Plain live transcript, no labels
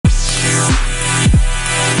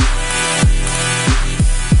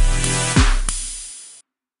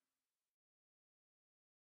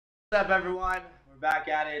What's up, everyone? We're back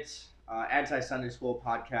at it. Anti-Sunday School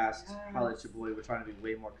podcast. Holla at your boy. We're trying to be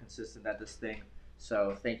way more consistent at this thing.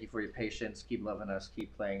 So thank you for your patience. Keep loving us.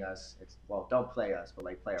 Keep playing us. Don't play us, but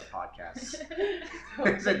like play our podcast.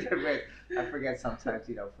 There's a different. I forget sometimes.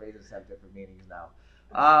 Phrases have different meanings now.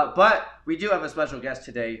 But we do have a special guest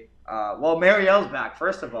today. Marielle's back.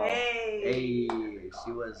 First of all, Hey.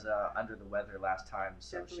 she was under the weather last time,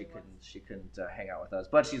 so Definitely she couldn't hang out with us.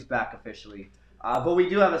 But she's back officially. But we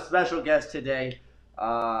do have a special guest today.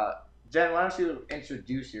 Jen, why don't you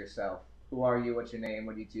introduce yourself? Who are you? What's your name?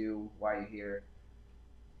 What do you do? Why are you here?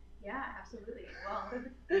 Yeah, absolutely. Well,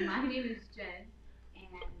 my name is Jen,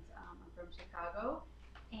 and I'm from Chicago,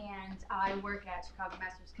 and I work at Chicago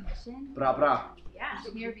Masters Commission. Bra bra. And yeah,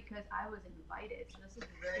 I'm here because I was invited, so this is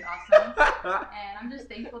really awesome, and I'm just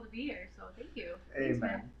thankful to be here. So thank you. Amen.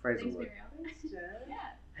 Thanks, Praise the Thanks, Lord. Muriel. Thanks, Jen. Yeah.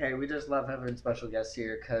 Hey, we just love having special guests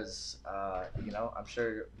here because, I'm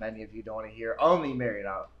sure many of you don't want to hear only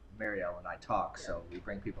Marielle and I talk, so we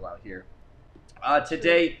bring people out here.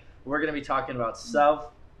 Today, we're going to be talking about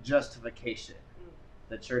self-justification.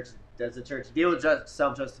 Does the church deal with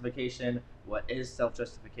self-justification? What is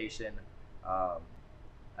self-justification? And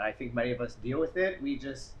I think many of us deal with it. We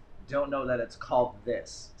just don't know that it's called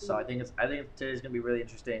this. So I think today's going to be really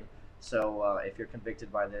interesting. So if you're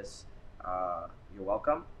convicted by this, you're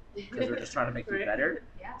welcome, because we're just trying to make you better.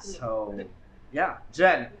 Yeah. So, yeah.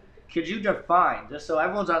 Jen, could you define, just so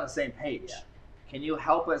everyone's on the same page, Yeah. can you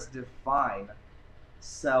help us define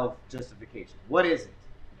self-justification? What is it?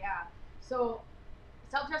 Yeah. So,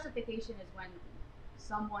 self-justification is when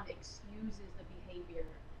someone excuses the behavior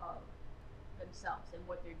of themselves and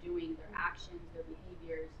what they're doing, their actions, their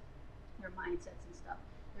behaviors, their mindsets and stuff.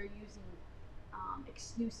 They're using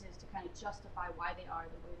excuses to kind of justify why they are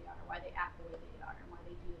the way they are, why they act the way they are, and why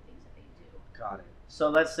they do the things that they do. Got it. So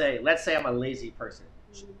let's say I'm a lazy person.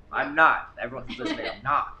 I'm not. Everyone can just say I'm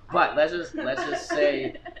not. But let's just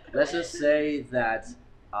say that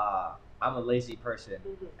I'm a lazy person,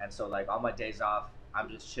 and so like on my days off, I'm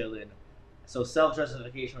just chilling. So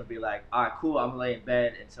self-justification would be like, all right, cool, I'm gonna lay in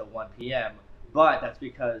bed until 1 p.m. But that's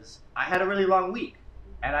because I had a really long week,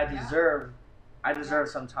 and I deserve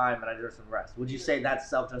some time and I deserve some rest. Would you say that's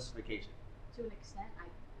self-justification? To an extent, I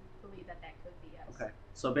believe that could be, yes. Okay.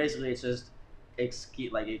 So basically, it's just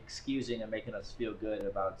excusing and making us feel good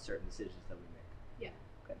about certain decisions that we make. Yeah.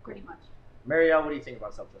 Okay. Cool. Pretty much. Marielle, what do you think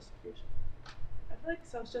about self-justification? I feel like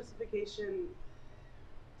self-justification,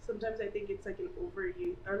 sometimes I think it's like an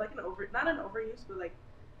overuse, or like not an overuse, but like,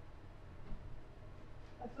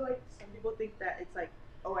 I feel like some people think that it's like,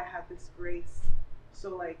 oh, I have this grace,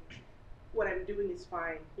 so like, what I'm doing is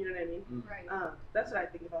fine, you know what I mean? Right. That's what I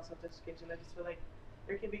think about self-justification. I just feel like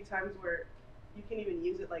there can be times where you can even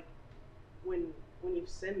use it like when you've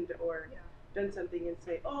sinned or done something and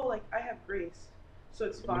say, oh, like I have grace, so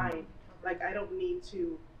it's fine. Like I don't need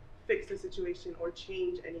to fix the situation or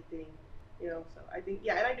change anything, So I think,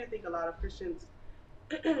 and I do think a lot of Christians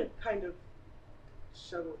kind of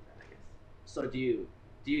struggle with that, I guess. So do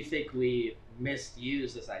you think we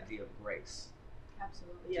misuse this idea of grace?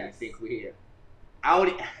 Absolutely. Yes. Do you think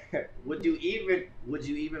would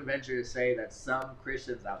you even venture to say that some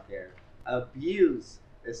Christians out there abuse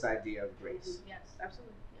this idea of grace? Yes.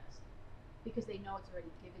 Absolutely. Yes. Because they know it's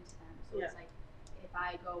already given to them. So it's like, if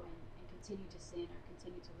I go and continue to sin or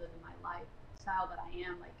continue to live in my lifestyle that I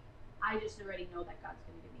am, like, I just already know that God's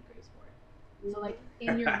going to give me grace for it. So, like,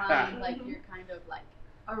 in your mind, like, you're kind of, like,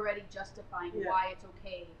 already justifying why it's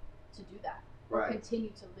okay to do that. Or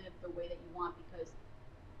continue to live the way that you want, because,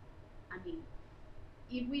 I mean,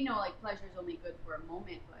 we know, like, pleasure is only good for a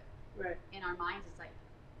moment, but in our minds, it's like,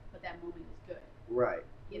 but that moment is good. Right.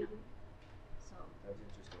 You know? So. That's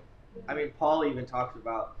interesting. I mean, Paul even talks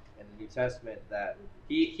about in the New Testament that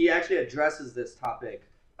he actually addresses this topic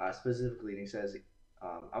specifically, and he says,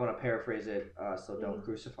 I'm going to paraphrase it, so don't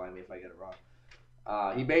crucify me if I get it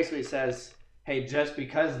wrong. He basically says, hey, just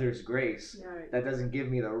because there's grace, that doesn't give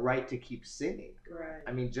me the right to keep sinning. Right.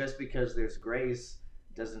 I mean, just because there's grace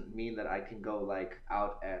doesn't mean that I can go like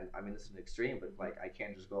out and, I mean, this is an extreme, but like I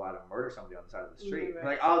can't just go out and murder somebody on the side of the street.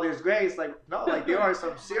 Like, oh, there's grace. Like, no, like there are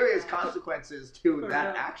some serious consequences to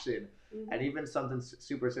that action. And even something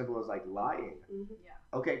super simple as like lying. Yeah.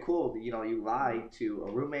 Okay, cool. You lie to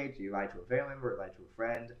a roommate, you lie to a family member, you lie to a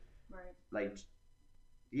friend. Right. Like,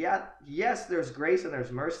 yes, there's grace and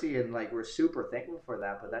there's mercy, and like we're super thankful for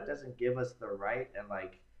that, but that doesn't give us the right and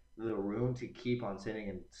like the room to keep on sinning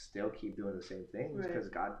and still keep doing the same things, because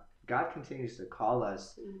God continues to call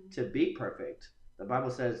us to be perfect. The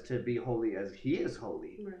Bible says to be holy as He is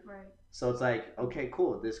holy. Right. So it's like, okay,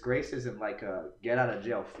 cool. This grace isn't like a get out of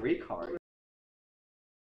jail free card.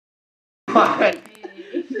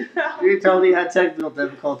 We totally had technical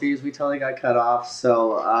difficulties. We totally got cut off.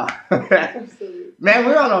 So, man,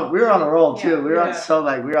 we were on a roll too. We were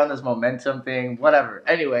on we were on this momentum thing. Whatever.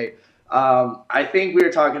 Anyway, I think we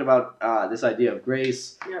were talking about this idea of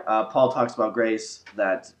grace. Paul talks about grace,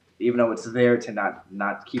 that even though it's there to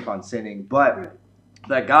not keep on sinning, but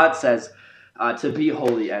that God says to be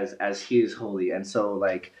holy as He is holy, and so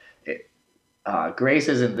like. Grace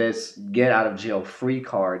isn't this get out of jail free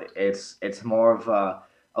card. It's more of a,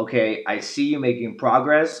 okay, I see you making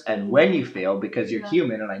progress, and when you fail, because you're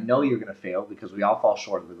human, and I know you're going to fail because we all fall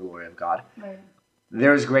short of the glory of God,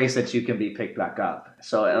 there's grace that you can be picked back up.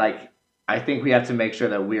 So like, I think we have to make sure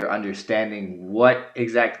that we're understanding what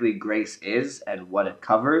exactly grace is and what it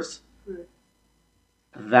covers.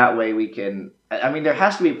 That way we can, I mean, there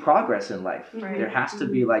has to be progress in life. There has to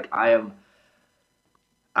be like,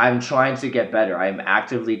 I'm trying to get better. I'm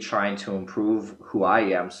actively trying to improve who I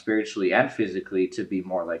am spiritually and physically to be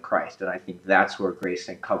more like Christ. And I think that's where grace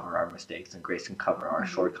can cover our mistakes and grace can cover our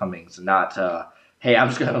shortcomings. Not, hey, I'm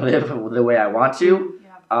just going to live the way I want to.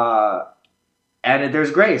 And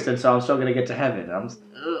there's grace, and so I'm still going to get to heaven. I'm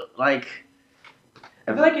like...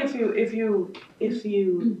 I feel like if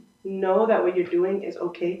you know that what you're doing is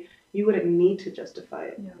okay, you wouldn't need to justify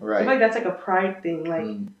it. So I feel like that's like a pride thing.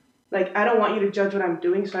 Like, I don't want you to judge what I'm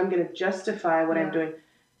doing, so I'm going to justify what I'm doing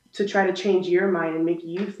to try to change your mind and make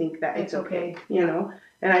you think that it's okay, you know?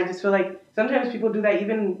 And I just feel like sometimes people do that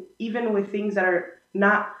even with things that are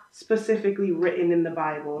not specifically written in the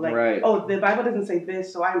Bible. Like, oh, the Bible doesn't say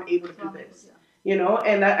this, so I'm able to do this, you know?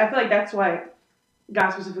 And I feel like that's why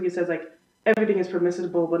God specifically says, like, everything is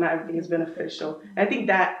permissible, but not everything is beneficial. And I think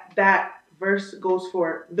that verse goes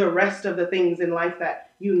for the rest of the things in life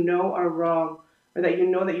that you know are wrong, or that you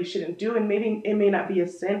know that you shouldn't do, and maybe it may not be a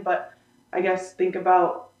sin, but I guess think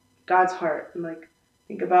about God's heart, and like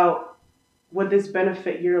think about, would this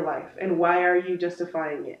benefit your life, and why are you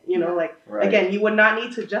justifying it? You know, like again, you would not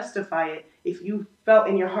need to justify it if you felt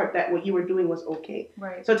in your heart that what you were doing was okay.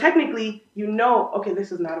 So technically, you know, okay,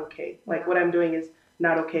 this is not okay. Like what I'm doing is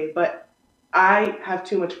not okay, but I have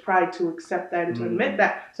too much pride to accept that and to admit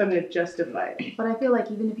that, so I'm going to justify it. But I feel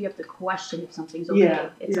like even if you have to question if something's okay,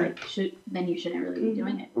 it's like, then you shouldn't really be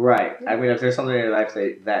doing it. I mean, if there's something in your life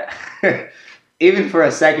that even for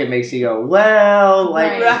a second makes you go, well,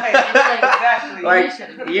 like, exactly. Like,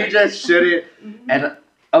 you just shouldn't. And,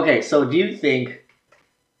 okay, so do you think,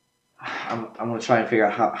 I'm going to try and figure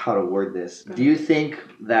out how to word this. Do you think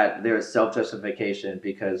that there is self-justification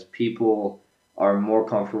because people are more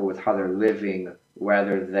comfortable with how they're living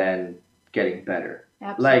rather than getting better?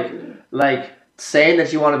 Absolutely. Like saying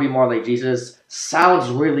that you want to be more like Jesus sounds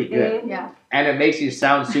really good. And it makes you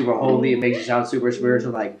sound super holy. It makes you sound super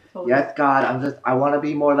spiritual. Like, yes, God, I want to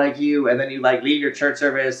be more like you. And then you like leave your church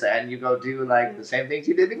service and you go do like the same things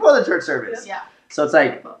you did before the church service. So it's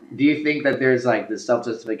like, do you think that there's like this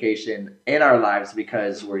self-justification in our lives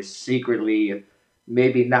because we're secretly,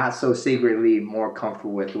 maybe not so secretly, more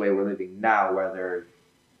comfortable with the way we're living now, rather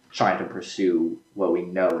trying to pursue what we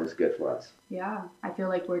know is good for us? Yeah, I feel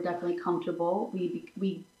like we're definitely comfortable.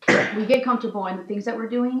 We get comfortable in the things that we're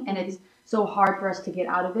doing, and it's so hard for us to get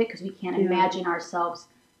out of it because we can't imagine ourselves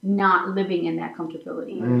not living in that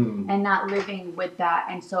comfortability and not living with that.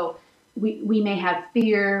 And so we may have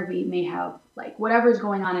fear, we may have like whatever's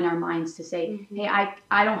going on in our minds to say, hey,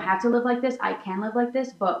 I don't have to live like this, I can live like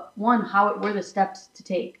this, but what are the steps to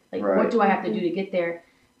take? Like, what do I have to do to get there?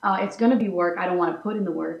 It's going to be work. I don't want to put in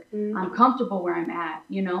the work. I'm comfortable where I'm at,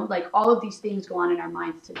 you know, like all of these things go on in our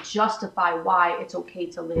minds to justify why it's okay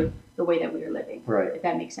to live the way that we are living. If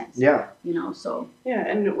that makes sense. You know, so. Yeah,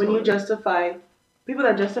 and when you justify, people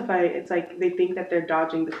that justify, it's like they think that they're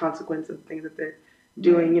dodging the consequence of the things that they're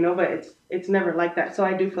doing, you know, but it's never like that. So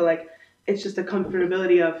I do feel like it's just a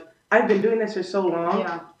comfortability of, I've been doing this for so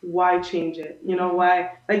long, why change it? You know,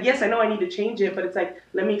 why? Like, yes, I know I need to change it, but it's like,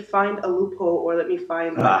 let me find a loophole, or let me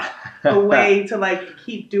find like, a way to like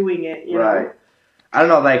keep doing it, you know? I don't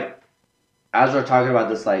know, like, as we're talking about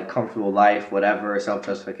this like comfortable life, whatever,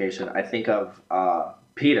 self-justification, I think of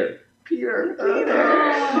Peter. And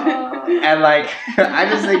like,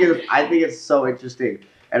 I think it's so interesting.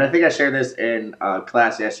 And I think I shared this in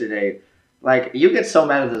class yesterday. Like, you get so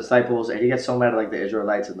mad at the disciples, and you get so mad at like the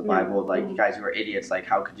Israelites in the Bible. Like, you guys, you are idiots. Like,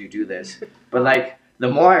 how could you do this? But like, the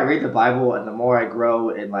more I read the Bible and the more I grow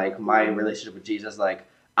in like my relationship with Jesus, like,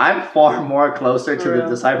 I'm far more closer to the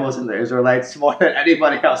disciples and the Israelites more than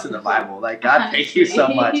anybody else in the Bible. Like, God, thank you so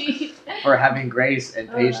much for having grace and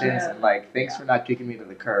patience, and like, thanks for not kicking me to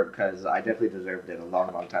the curb, because I definitely deserved it a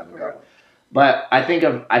long, long time ago. But I think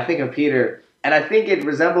of Peter, and I think it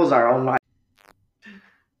resembles our own life.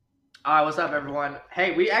 All right, what's up, everyone?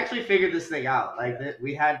 Hey, we actually figured this thing out. Like,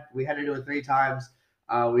 we had to do it 3 times.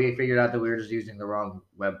 We figured out that we were just using the wrong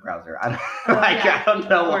web browser. I don't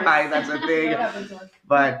know why that's a thing,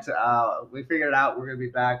 but we figured it out. We're gonna be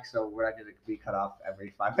back, so we're not gonna be cut off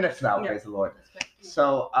every 5 minutes now. Praise the Lord.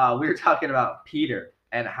 So we were talking about Peter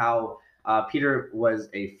and how Peter was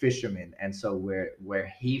a fisherman, and so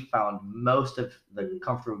where he found most of the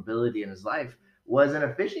comfortability in his life was in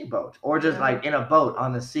a fishing boat or just like in a boat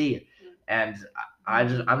on the sea. And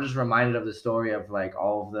I'm just reminded of the story of like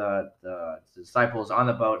all of the disciples on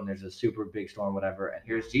the boat, and there's a super big storm, whatever, and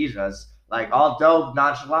here's Jesus, like all dope,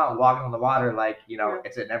 nonchalant, walking on the water, like, you know,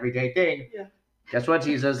 it's an everyday thing. Yeah. Guess what,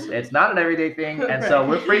 Jesus? It's not an everyday thing, and so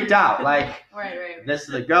we're freaked out. Like, this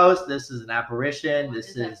is a ghost, this is an apparition,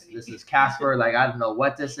 this is Casper. Like, I don't know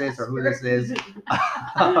what this is or who this is.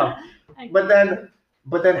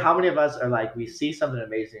 But then how many of us are like, we see something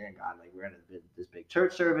amazing in God, like we're in this big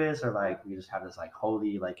church service, or like we just have this like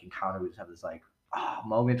holy like encounter, we just have this like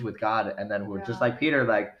moment with God, and then we're just like Peter,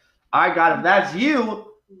 like, all right, God, if that's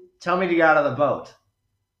you, tell me to get out of the boat.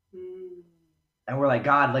 And we're like,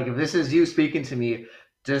 God, like if this is you speaking to me,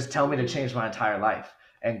 just tell me to change my entire life.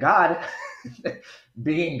 And God,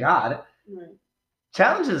 being God,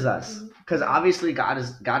 challenges us, because obviously God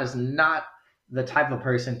is not the type of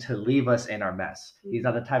person to leave us in our mess. He's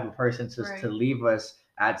not the type of person to leave us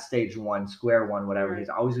at stage one, square one, whatever. He's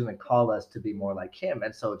always going to call us to be more like him.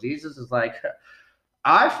 And so Jesus is like,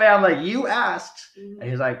 I found like you asked. And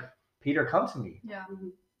he's like, Peter, come to me. Yeah.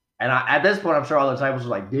 And at this point, I'm sure all the disciples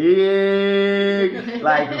were like, dig,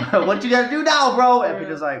 like, what you got to do now, bro? And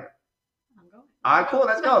Peter's like, I'm going. all right, cool,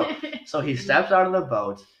 let's go. So he steps out of the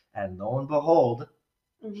boat, and lo and behold,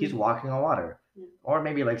 he's walking on water. Or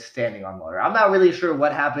maybe like standing on water. I'm not really sure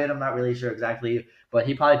what happened. I'm not really sure exactly, but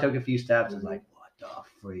he probably took a few steps and like, what the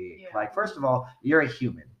freak? Yeah. Like, first of all, you're a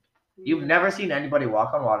human. You've never seen anybody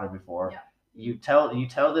walk on water before. Yeah. You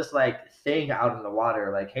tell this like thing out in the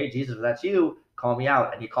water, like, hey Jesus, if that's you, call me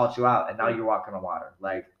out. And he called you out, and now you're walking on water,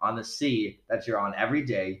 like on the sea that you're on every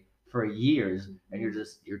day for years, and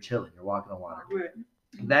you're chilling, you're walking on water.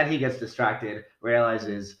 Then he gets distracted,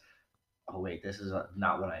 realizes, oh wait, this is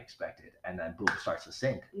not what I expected, and then boom, starts to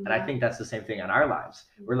sink. And I think that's the same thing in our lives.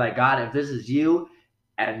 We're like, God, if this is you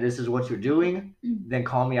and this is what you're doing, then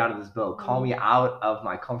call me out of this boat, call me out of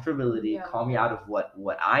my comfortability, call me out of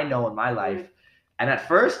what I know in my life. And at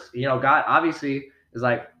first, you know, God obviously is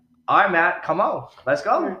like, all right, Matt, come on, let's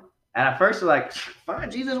go. And at first, we're like, fine,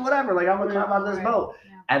 Jesus, whatever, like I'm gonna climb out of this boat.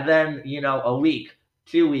 And then, you know, a week,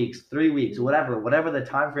 2 weeks, 3 weeks, whatever the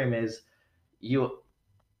time frame is,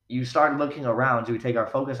 you start looking around. We take our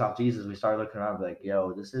focus off Jesus. We start looking around like,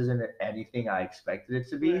 yo, this isn't anything I expected it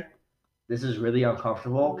to be. This is really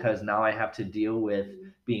uncomfortable, because now I have to deal with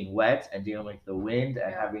being wet and dealing with the wind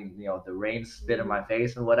and having, you know, the rain spit in my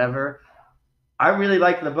face and whatever. I really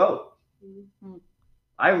like the boat.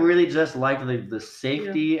 I really just like the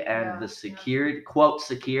safety and the security, quote,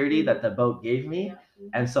 security that the boat gave me.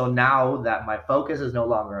 And so now that my focus is no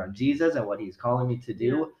longer on Jesus and what he's calling me to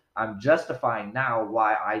do, I'm justifying now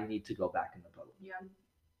why I need to go back in the boat.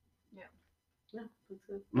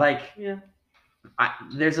 Like,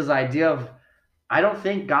 there's this idea of, I don't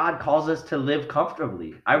think God calls us to live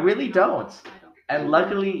comfortably. I really don't. And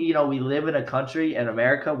luckily, you know, we live in a country in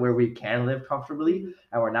America where we can live comfortably,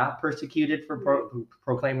 and we're not persecuted for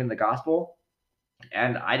proclaiming the gospel.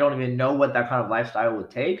 And I don't even know what that kind of lifestyle would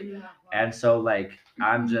take. And so, like,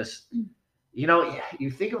 I'm just, you know,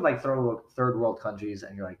 you think of like third world countries,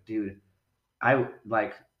 and you're like, dude, I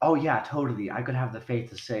like, oh yeah, totally, I could have the faith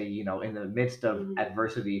to say, you know, in the midst of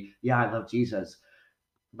adversity, yeah, I love Jesus.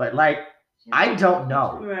 But like, I don't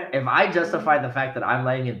know if I justify the fact that I'm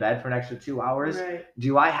laying in bed for an extra 2 hours.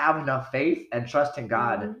 Do I have enough faith and trust in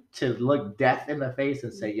God to look death in the face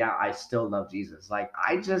and say, yeah, I still love Jesus? Like,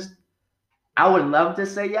 I would love to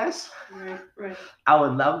say yes. I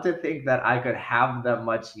would love to think that I could have that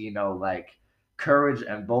much, you know, like courage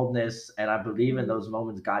and boldness. And I believe in those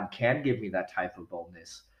moments, God can give me that type of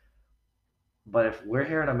boldness. But if we're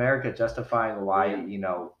here in America justifying why, you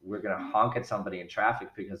know, we're going to honk at somebody in traffic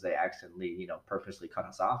because they accidentally, you know, purposely cut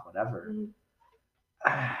us off, whatever.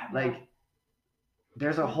 Like,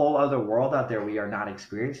 there's a whole other world out there we are not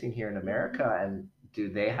experiencing here in America. And do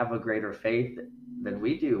they have a greater faith than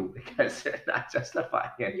we do, because they're not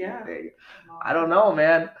justifying anything? I don't know,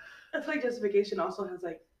 man. That's like justification also has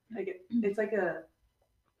like it's like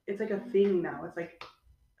a thing now. It's like,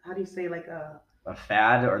 how do you say, like a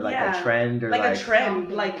fad, or like a trend, or like a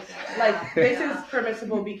trend, like this is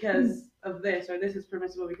permissible because of this, or this is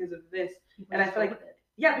permissible because of this. And I feel like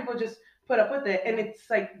people just put up with it, and it's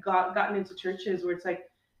like gotten into churches where it's like,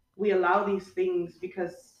 we allow these things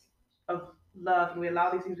because of love, and we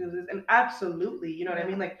allow these things because of this. And absolutely, you know what I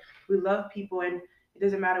mean? Like, we love people, and it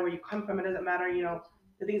doesn't matter where you come from. It doesn't matter, you know,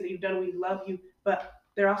 the things that you've done. We love you, but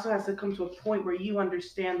there also has to come to a point where you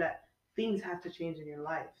understand that things have to change in your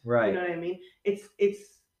life. Right. You know what I mean? It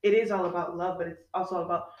is all about love, but it's also all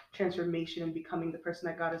about transformation and becoming the person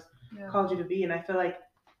that God has called you to be. And I feel like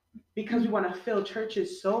because we want to fill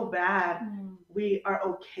churches so bad, we are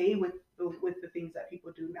okay with the things that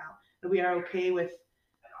people do now, and we are okay with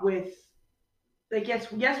like, yes,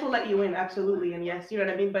 we'll let you in, absolutely, and yes, you know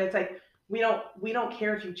what I mean. But it's like we don't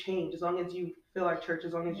care if you change, as long as you fill our church,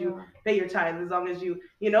 as long as you pay your tithes, as long as you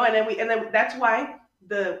know. And then that's why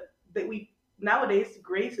we nowadays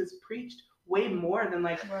grace is preached way more than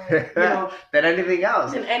like you know than anything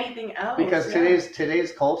else. Because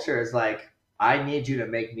today's culture is like, I need you to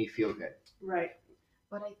make me feel good. Right.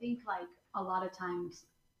 But I think like a lot of times,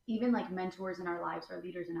 even like mentors in our lives or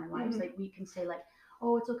leaders in our lives, like we can say like,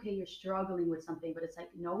 oh, it's okay, you're struggling with something, but it's like,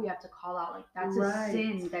 no, we have to call out like that's a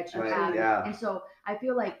sin that you have. Yeah. And so I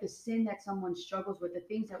feel like the sin that someone struggles with, the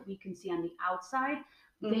things that we can see on the outside,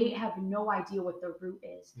 they have no idea what the root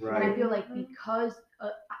is. Right. And I feel like because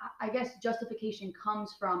I guess justification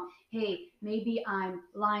comes from, hey, maybe I'm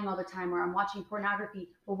lying all the time or I'm watching pornography,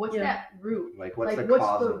 but what's that root? Like what's the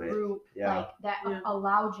cause of it? Root like that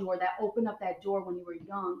allowed you, or that opened up that door when you were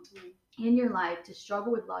young in your life to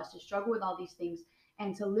struggle with lust, to struggle with all these things,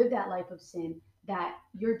 and to live that life of sin, that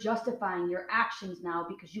you're justifying your actions now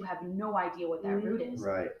because you have no idea what that root is.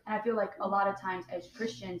 Right. And I feel like a lot of times as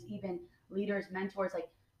Christians, even leaders, mentors, like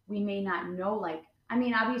we may not know, like, I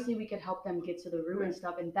mean, obviously we could help them get to the root and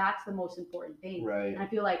stuff, and that's the most important thing. Right. And I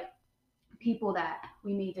feel like people that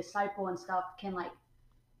we may disciple and stuff can like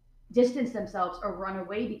distance themselves or run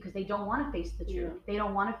away because they don't want to face the truth. They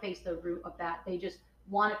don't want to face the root of that. They just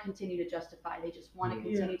want to continue to justify. They just want to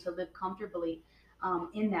continue to live comfortably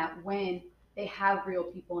in that, when they have real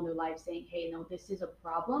people in their life saying, hey, no, this is a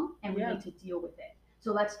problem and we need to deal with it.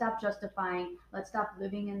 So let's stop justifying. Let's stop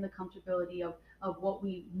living in the comfortability of what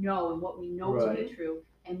we know and what we know to be true,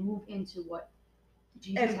 and move into what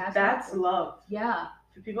Jesus has. That's love. Yeah.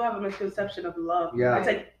 People have a misconception of love. Yeah. It's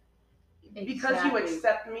like, because you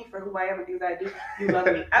accept me for who I am and things that I do, you love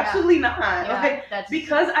me. Absolutely not. Yeah, like,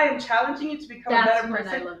 because I am challenging you to become a better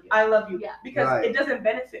person, I love you. Yeah. Because it doesn't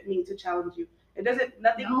benefit me to challenge you. It doesn't,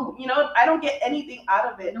 nothing, you know, I don't get anything out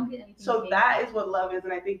of it. I don't get anything. So that is what love is,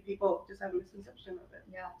 and I think people just have a misconception of it.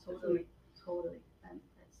 Yeah, totally.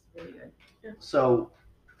 That's really good. Yeah. So,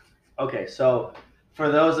 okay, so for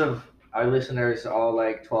those of our listeners, all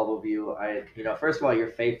like 12 of you, first of all,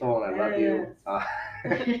 you're faithful and I love you.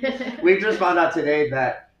 We just found out today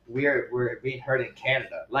that we're being heard in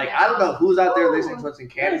Canada. Like, I don't know who's out there listening to us in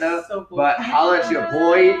Canada, so cool. but holla at your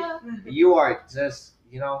boy. You are just,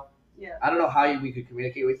 Yeah. I don't know how we could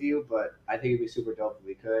communicate with you, but I think it'd be super dope if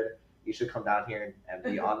we could. You should come down here and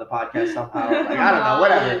be on the podcast somehow. Like, I don't know,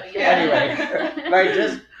 whatever. Anyway, like,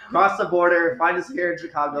 just cross the border, find us here in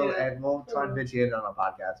Chicago, and we'll try and bitch you in on a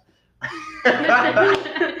podcast.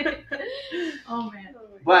 Oh man.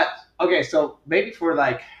 But okay, so maybe for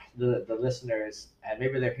like the listeners, and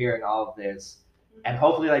maybe they're hearing all of this, and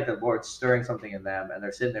hopefully like the Lord's stirring something in them, and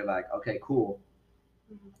they're sitting there like, okay, cool.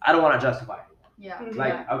 I don't want to justify it. Yeah.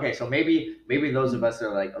 Like, okay, so maybe those of us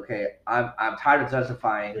are like, okay, I'm tired of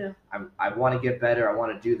justifying. Yeah. I want to get better. I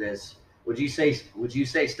want to do this. Would you say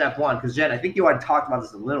step one? Because Jen, I think you already talked about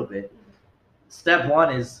this a little bit. Step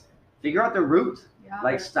one is figure out the root. Yeah.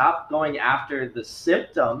 Like, stop going after the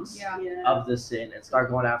symptoms of the sin and start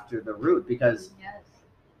going after the root, because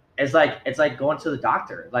it's like going to the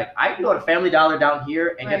doctor. Like, I can go to Family Dollar down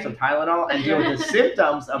here and get some Tylenol and deal with the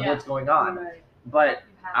symptoms of what's going on. Right. But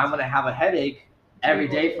I'm gonna have a headache every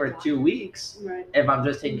day for 2 weeks if I'm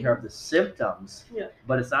just taking care of the symptoms. Yeah.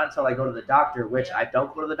 But it's not until I go to the doctor, which I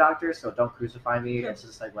don't go to the doctor, so don't crucify me. It's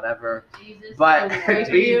just like whatever. Jesus. But Jesus,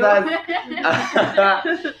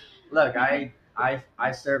 Jesus. look, I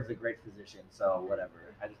serve the great physician, so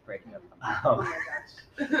whatever. I just pray to him. Oh my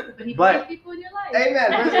gosh. But he But- puts people in your life.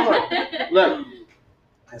 Amen. Praise the Lord. Look,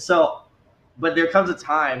 so, but there comes a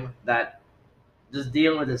time that just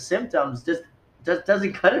dealing with the symptoms just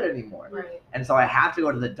doesn't cut it anymore. Right. And so I have to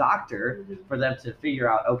go to the doctor for them to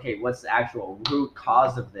figure out, okay, what's the actual root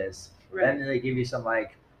cause of this. Then they give you some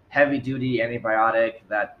like heavy duty antibiotic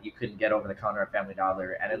that you couldn't get over the counter at Family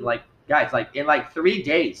Dollar. And then like, guys, like in like 3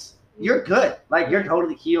 days, you're good. Like, you're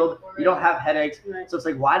totally healed. You don't have headaches. So it's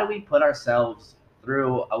like, why do we put ourselves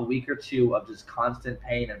through a week or two of just constant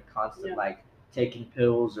pain and constant like taking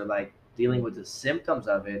pills or like dealing with the symptoms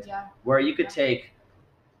of it, where you could take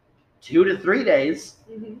 2 to 3 days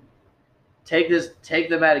take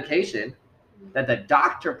the medication that the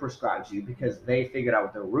doctor prescribes you because they figured out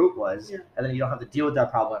what the root was, and then you don't have to deal with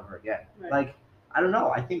that problem ever again. Right. Like, I don't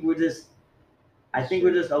know. I think we're just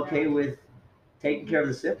okay with taking care of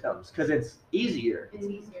the symptoms because it's easier. It's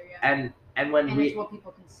easier, yeah. And when it's what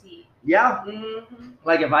people can see. Yeah. Mm-hmm.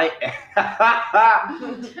 Like if I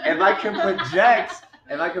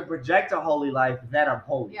can project a holy life, then I'm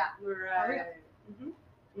holy. Yeah. Right.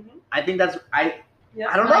 Mm-hmm. I think that's I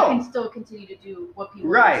don't but know. I can still continue to do what people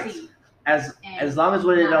Right. can see. As long as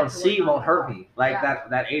what they don't see won't hurt me. Like Yeah.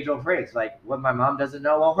 that age-old phrase, like what my mom doesn't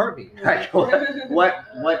know won't hurt me. Like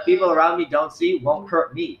what people around me don't see won't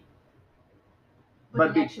hurt me.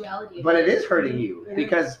 But in actuality, But it is hurting you It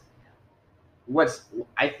because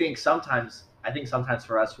I think sometimes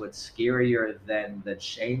for us what's scarier than the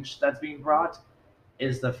change that's being brought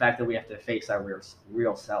is the fact that we have to face our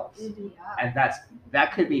real selves. Mm-hmm. Yeah. And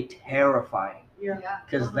that could be terrifying. Yeah.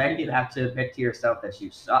 Because then you have to admit to yourself that you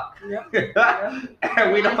suck. Yep.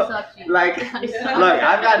 And we I don't suck, Jesus. like. I Look, suck.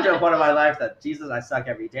 I've gotten to a point in my life that Jesus, I suck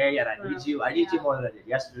every day, and I need you. I need you Yeah. more than I did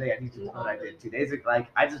yesterday. I need you more than I did 2 days ago. Like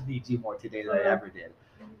I just need you more today than I ever did.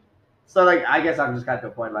 So like, I guess I'm just got to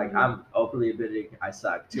a point like I'm openly admitting I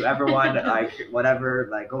suck to everyone. Like whatever,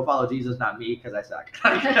 like go follow Jesus, not me, because I suck.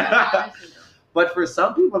 Honestly, But for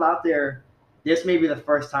some people out there, this may be the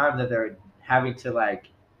first time that they're having to like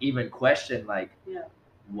even question like,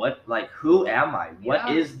 what, like who am I? What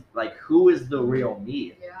Yeah. is like who is the real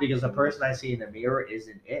me? Yeah. Because the person I see in the mirror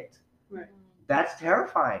isn't it. Right. That's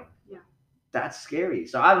terrifying. Yeah. That's scary.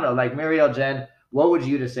 So I don't know, like Mariel, Jen, what would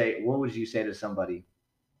you say to somebody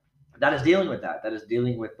that is dealing with that? That is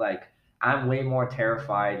dealing with like, I'm way more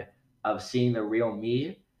terrified of seeing the real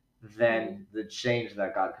me than the change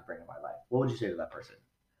that God could bring in my life. What would you say to that person?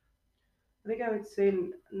 I think I would say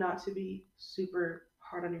not to be super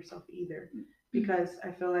hard on yourself either, because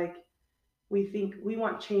I feel like we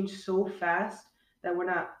want change so fast that we're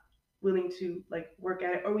not willing to like work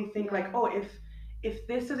at it, or we think like, oh, if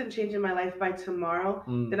this doesn't change in my life by tomorrow,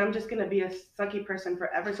 then I'm just gonna be a sucky person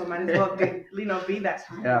forever. So might as well be that.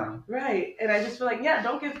 Yeah. Right. And I just feel like,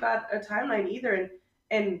 don't give God a timeline either,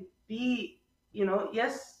 and be,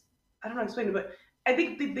 yes, I don't know how to explain it, but I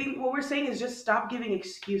think the thing, what we're saying is just stop giving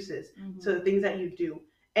excuses to the things that you do.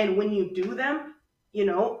 And when you do them,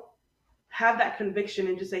 have that conviction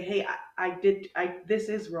and just say, hey, this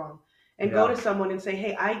is wrong. And go to someone and say,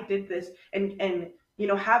 hey, I did this, and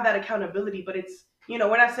have that accountability. But it's,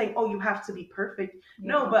 we're not saying, oh, you have to be perfect.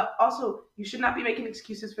 No, but also you should not be making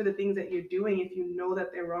excuses for the things that you're doing if you know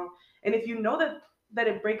that they're wrong. And if you know that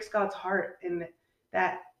it breaks God's heart and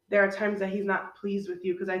that there are times that he's not pleased with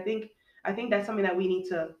you. Because I think that's something that we need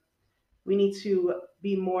to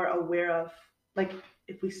be more aware of. Like,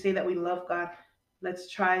 if we say that we love God, let's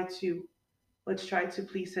try to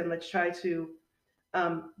please him. Let's try to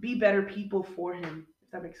be better people for him,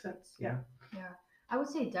 if that makes sense. Yeah. I would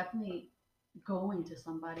say definitely going to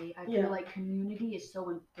somebody. I feel like community is so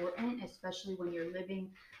important, especially when you're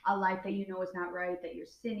living a life that you know is not right, that you're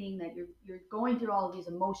sinning, that you're going through all of these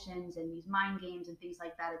emotions and these mind games and things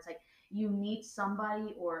like that. It's like you need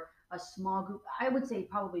somebody or a small group. I would say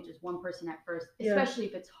probably just one person at first, especially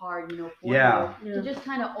if it's hard, for you to just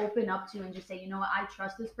kind of open up to and just say, you know what, I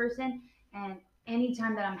trust this person. And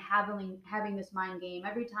anytime that I'm having this mind game,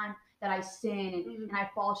 every time that I sin and I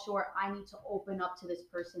fall short, I need to open up to this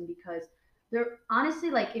person, because they're honestly,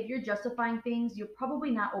 like, if you're justifying things, you're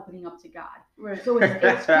probably not opening up to God. Right. So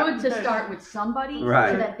it's good to start with somebody so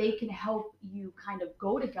Right. that they can help you kind of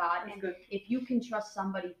go to God. That's And good. if you can trust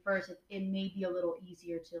somebody first, it may be a little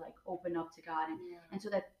easier to like open up to God, and so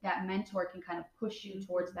that mentor can kind of push you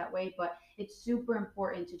towards that way. But it's super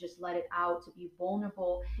important to just let it out, to be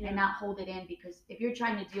vulnerable and not hold it in, because if you're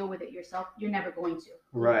trying to deal with it yourself, you're never going to.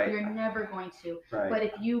 Right. You're never going to. Right. But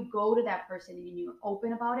if you go to that person and you're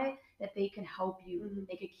open about it, that they can help you,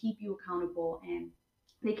 they could keep you accountable, and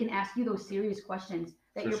they can ask you those serious questions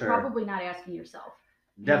that you're probably not asking yourself.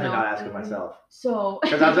 Definitely not asking myself. So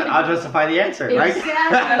because I'll justify the answer, right?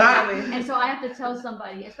 Exactly. And so I have to tell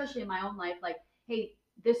somebody, especially in my own life, like, hey,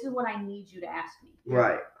 this is what I need you to ask me.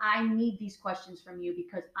 Right. I need these questions from you,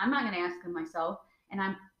 because I'm not going to ask them myself, and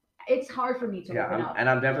it's hard for me to open up. And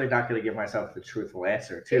I'm definitely not going to give myself the truthful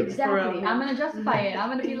answer, too. Exactly. I'm going to justify it. I'm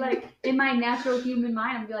going to be like, in my natural human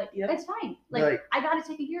mind, I'm going to be like, it's fine. Like, I got it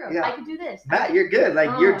taken care of. I can do this. Matt, you're good.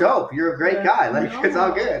 Like, you're dope. You're a great guy. Like, it's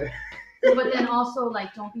all good. But then also,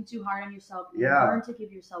 like, don't be too hard on yourself. Learn to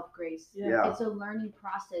give yourself grace. It's a learning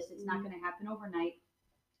process. It's not going to happen overnight.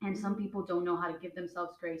 And some people don't know how to give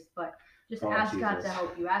themselves grace. But just ask God to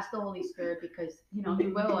help you. Ask the Holy Spirit, because, He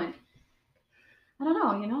will. And I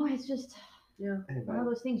don't know, it's just, Yeah. One of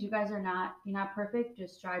those things. You guys are not. You're not perfect.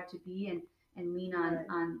 Just strive to be and lean on Right.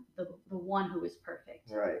 on the one who is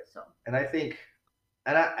perfect. Right. So. And I think,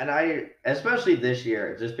 and I especially this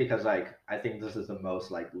year, just because like I think this is the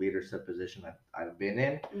most like leadership position I've been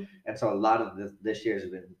in, and so a lot of this year has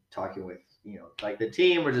been talking with like the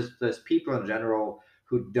team or just people in general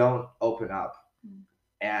who don't open up,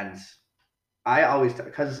 and I always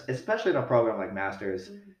because especially in a program like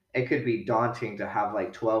Masters, it could be daunting to have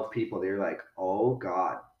like 12 people that you're like, oh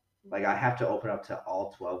God, like I have to open up to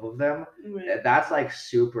all 12 of them. Right. That's like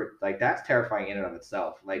super, like that's terrifying in and of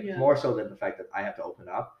itself. Like more so than the fact that I have to open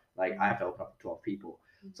up, like I have to open up to 12 people.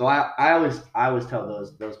 So I always tell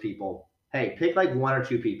those people, hey, pick like one or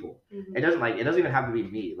two people. It doesn't even have to be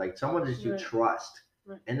me. Like someone that you trust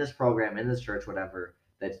in this program, in this church, whatever,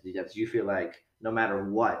 that you feel like no matter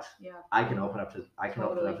what, I can open up to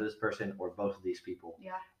this person or both of these people.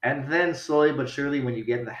 Yeah. And then slowly but surely, when you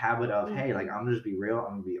get in the habit of, hey, like I'm gonna just be real,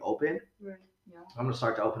 I'm gonna be open. Right. Yeah. I'm gonna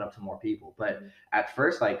start to open up to more people. But at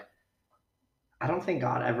first, like, I don't think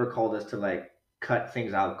God ever called us to like cut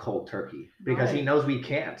things out cold turkey because He knows we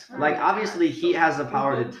can't. Like, obviously, He has the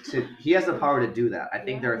power to do that. I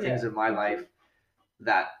think there are things in my life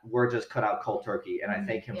that were just cut out cold turkey, and I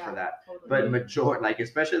thank Him for that. Totally. But like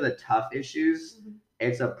especially the tough issues,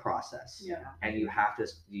 it's a process, Yeah. and you have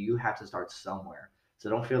to start somewhere. So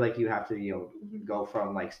don't feel like you have to go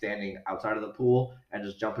from like standing outside of the pool and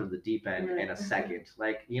just jump into the deep end in a second.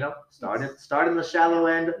 Like start in the shallow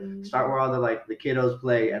end, start where all the kiddos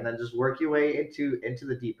play, and then just work your way into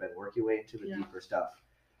the deep end, work your way into the deeper stuff.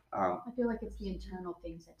 I feel like it's the internal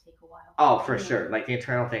things that take a while. Oh, for sure. Like the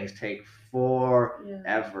internal things take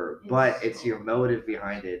forever, but it's your motive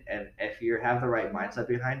behind it, and if you have the right mindset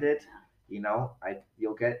behind it,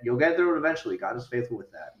 you'll get through it eventually. God is faithful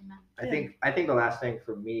with that. Amen. I think the last thing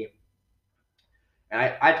for me,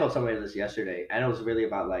 and I told somebody this yesterday, and it was really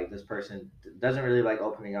about like this person doesn't really like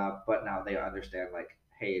opening up, but now they understand like,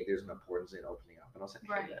 hey, there's an importance in opening up, and I'll say,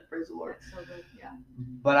 hey, praise the Lord. That's so good. Yeah.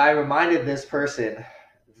 But I reminded this person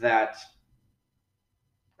that,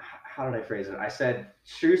 how did I phrase it? I said,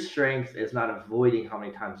 true strength is not avoiding how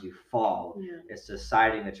many times you fall. It's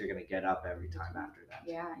deciding that you're going to get up every time after that.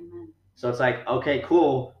 Yeah, amen. So it's like, okay,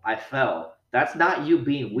 cool, I fell. That's not you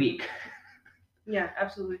being weak. Yeah,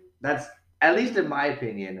 absolutely. That's, at least in my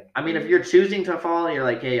opinion. I mean, if you're choosing to fall and you're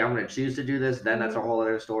like, hey, I'm going to choose to do this, then that's a whole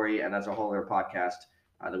other story, and that's a whole other podcast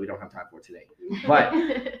that we don't have time for today.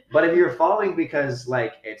 But if you're falling because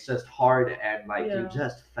like it's just hard and like you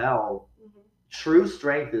just fell, true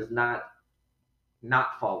strength is not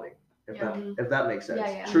falling. If that makes sense.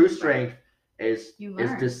 Yeah. True strength is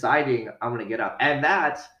deciding I'm gonna get up. And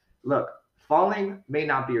that, look, falling may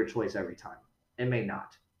not be your choice every time. It may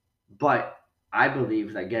not. But I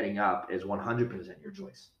believe that getting up is 100% your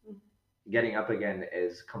choice. Getting up again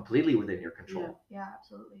is completely within your control. Yeah,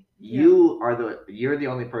 absolutely. You're the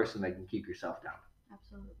only person that can keep yourself down.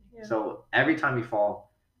 Absolutely. Yeah. So every time you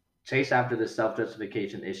fall, chase after this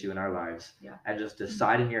self-justification issue in our lives, and just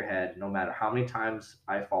decide in your head, no matter how many times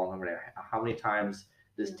I fall, no matter how many times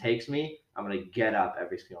this takes me, I'm gonna get up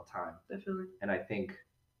every single time. Definitely. And I think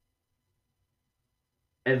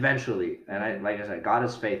eventually, and like I said, God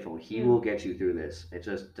is faithful. He will get you through this. It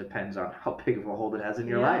just depends on how big of a hold it has in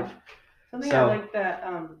your life. Something I like that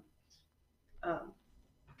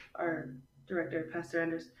our director, Pastor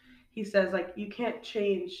Anders, he says like you can't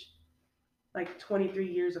change like 23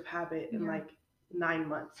 years of habit in like 9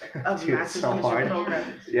 months of Master's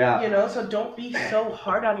program. Yeah. So don't be so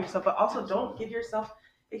hard on yourself, but also don't give yourself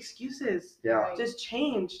excuses. Yeah. Just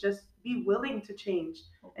change. Just be willing to change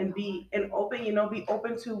and be open. Be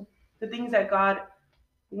open to the things that God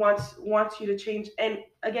wants you to change. And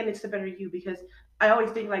again, it's the better you, because I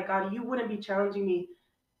always think like, God, you wouldn't be challenging me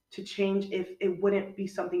to change if it wouldn't be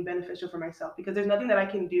something beneficial for myself, because there's nothing that I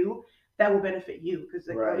can do that will benefit you, because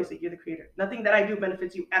obviously you're the creator. Nothing that I do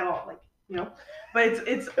benefits you at all, but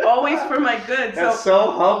it's always for my good. That's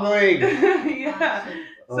so humbling. Yeah.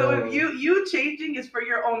 So if you changing is for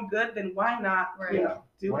your own good, then why not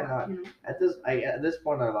do why it? not? At this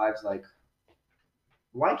point in our lives, like,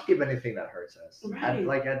 why keep anything that hurts us?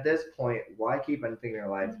 Right. At this point, why keep anything in your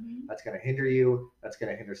life that's going to hinder you, that's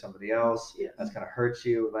going to hinder somebody else, that's going to hurt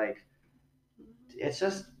you? Like, it's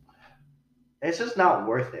just not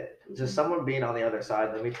worth it. Just someone being on the other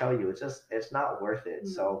side, let me tell you, it's not worth it.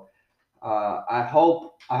 So I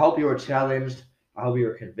hope you were challenged. I hope you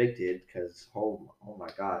were convicted, because oh my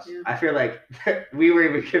gosh, I feel like we were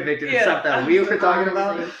even convicted of stuff that we were talking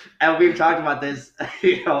about, and we've talked about this,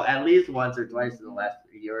 at least once or twice in the last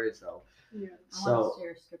year or so. Yeah. I want to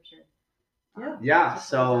share scripture. Yeah.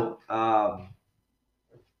 So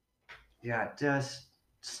just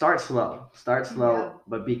start slow. Start slow, Yeah.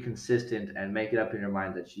 but be consistent and make it up in your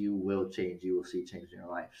mind that you will change. You will see change in your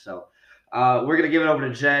life. So, we're gonna give it over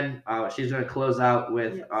to Jen. She's gonna close out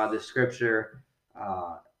with Yes. the scripture,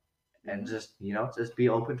 and just just be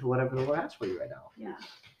open to whatever the Lord has for you right now. Yeah.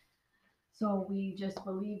 So we just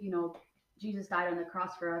believe, Jesus died on the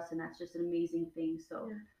cross for us, and that's just an amazing thing.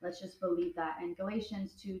 So let's just believe that. And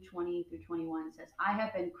Galatians 2:20-21 says, I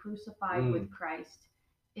have been crucified with Christ.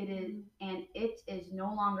 It is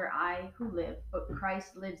no longer I who live, but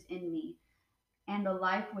Christ lives in me. And the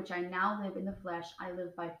life which I now live in the flesh, I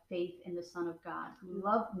live by faith in the Son of God, who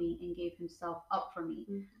loved me and gave himself up for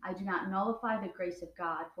me. I do not nullify the grace of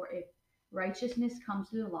God, for if righteousness comes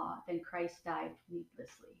through the law, then Christ died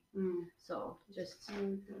needlessly. So just,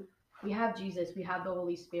 we have Jesus, we have the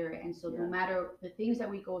Holy Spirit. And so no matter the things that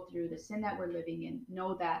we go through, the sin that we're living in,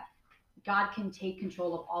 know that God can take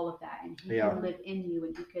control of all of that, and he can live in you,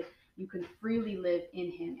 and you can freely live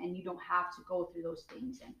in him, and you don't have to go through those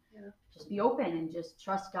things. And just be open and just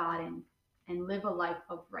trust God and live a life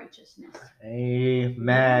of righteousness.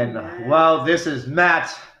 Amen. Well, this is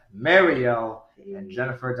Matt, Mariel, and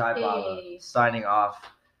Jennifer Dybala signing off.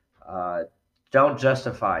 Don't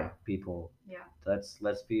justify people.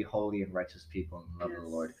 Let's be holy and righteous people and love the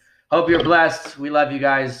Lord. Hope you're blessed. We love you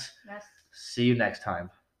guys. Yes. See you next time.